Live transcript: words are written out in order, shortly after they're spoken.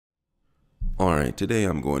Alright, today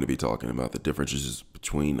I'm going to be talking about the differences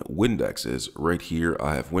between Windexes. Right here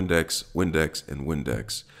I have Windex, Windex, and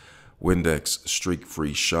Windex. Windex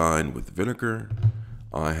Streak-Free Shine with Vinegar.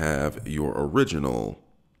 I have your original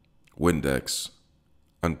Windex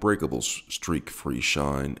Unbreakable Streak-Free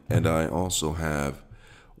Shine. And I also have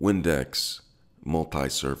Windex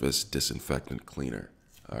Multi-Surface Disinfectant Cleaner.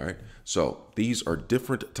 Alright, so these are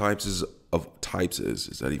different types is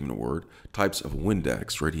that even a word? Types of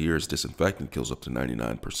Windex. Right here is disinfectant, kills up to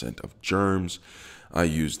 99% of germs. I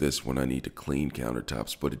use this when I need to clean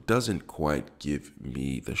countertops, but it doesn't quite give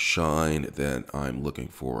me the shine that I'm looking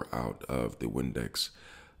for out of the Windex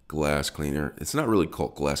glass cleaner. It's not really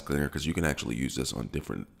called glass cleaner because you can actually use this on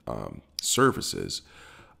different surfaces,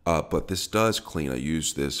 but this does clean. I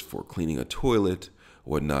use this for cleaning a toilet,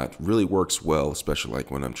 whatnot. Really works well, especially like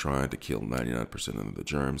when I'm trying to kill 99% of the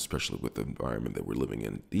germs, especially with the environment that we're living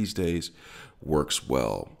in these days. Works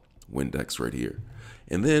well. Windex right here.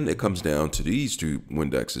 And then it comes down to these two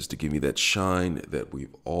Windexes to give me that shine that we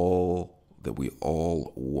all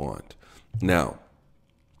want. Now,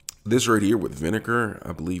 this right here with vinegar,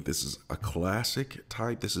 I believe this is a classic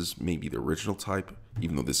type. This is maybe the original type,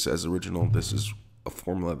 even though this says original. This is a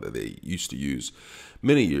formula that they used to use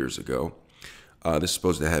many years ago. This is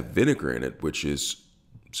supposed to have vinegar in it, which is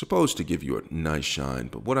supposed to give you a nice shine.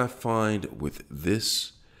 But what I find with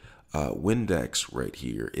this Windex right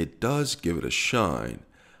here, it does give it a shine.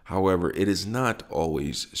 However, it is not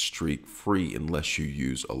always streak-free unless you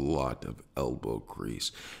use a lot of elbow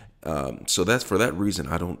grease. So that's for that reason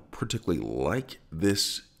I don't particularly like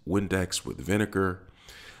this Windex with vinegar.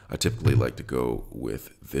 I typically like to go with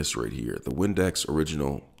this right here. The Windex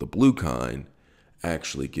original, the blue kind,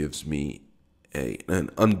 actually gives me an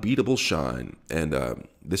unbeatable shine, and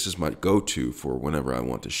this is my go-to for whenever I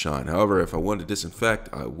want to shine. However, if I want to disinfect,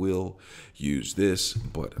 I will use this,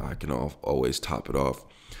 but I can always top it off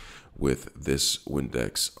with this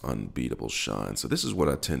Windex unbeatable shine. So this is what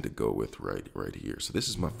I tend to go with right here. So this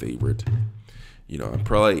is my favorite. You know, I'm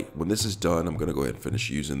probably, when this is done, I'm going to go ahead and finish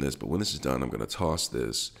using this, but when this is done, I'm going to toss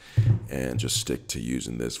this and just stick to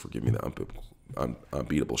using this for giving me the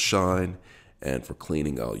unbeatable shine. And for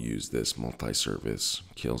cleaning, I'll use this multi-surface,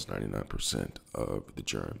 kills 99% of the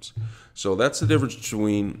germs. So that's the difference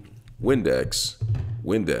between Windex,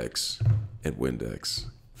 and Windex.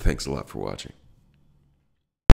 Thanks a lot for watching.